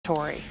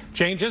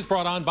Changes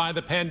brought on by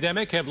the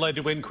pandemic have led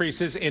to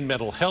increases in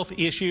mental health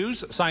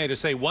issues. Scientists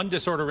say one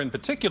disorder in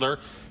particular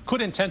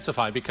could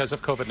intensify because of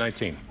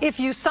COVID-19. If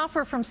you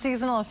suffer from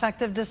seasonal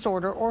affective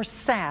disorder or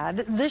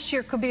SAD, this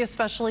year could be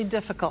especially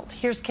difficult.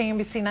 Here's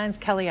KMBC 9's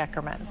Kelly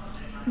Eckerman.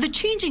 The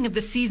changing of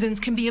the seasons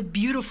can be a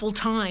beautiful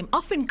time,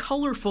 often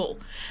colorful.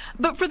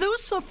 But for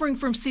those suffering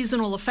from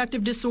seasonal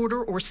affective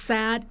disorder or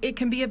SAD, it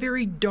can be a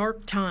very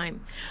dark time.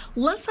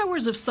 Less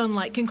hours of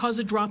sunlight can cause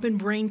a drop in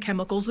brain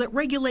chemicals that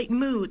regulate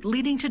mood,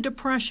 leading to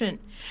depression.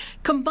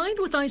 Combined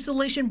with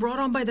isolation brought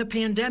on by the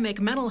pandemic,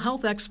 mental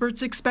health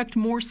experts expect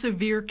more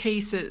severe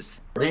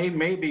cases. They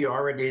may be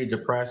already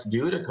depressed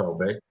due to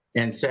COVID,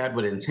 and SAD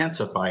would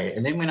intensify it,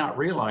 and they may not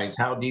realize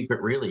how deep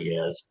it really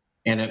is.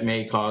 And it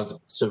may cause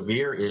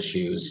severe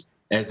issues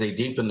as they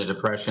deepen the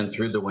depression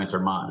through the winter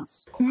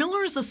months.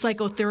 Miller is a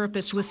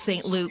psychotherapist with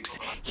St. Luke's.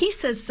 He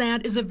says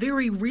SAD is a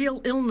very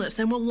real illness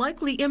and will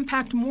likely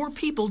impact more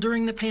people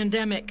during the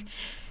pandemic.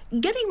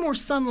 Getting more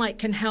sunlight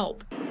can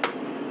help.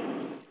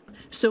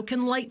 So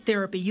can light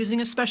therapy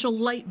using a special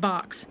light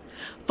box.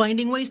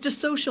 Finding ways to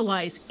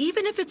socialize,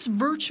 even if it's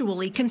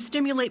virtually, can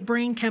stimulate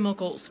brain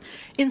chemicals.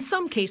 In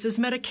some cases,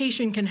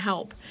 medication can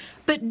help.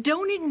 But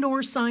don't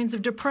ignore signs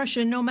of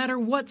depression no matter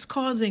what's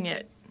causing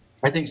it.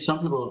 I think some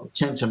people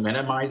tend to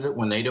minimize it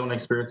when they don't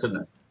experience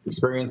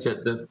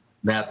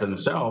that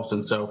themselves.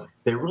 And so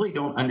they really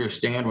don't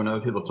understand when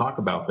other people talk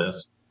about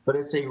this. But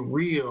it's a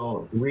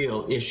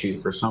real issue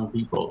for some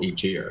people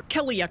each year.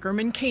 Kelly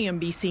Eckerman,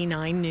 KMBC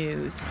 9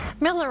 News.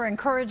 Miller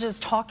encourages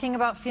talking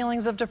about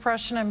feelings of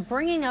depression and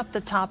bringing up the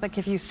topic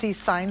if you see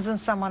signs in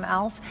someone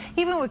else.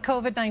 Even with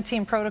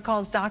COVID-19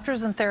 protocols,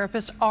 doctors and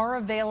therapists are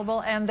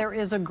available, and there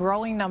is a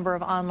growing number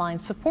of online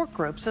support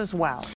groups as well.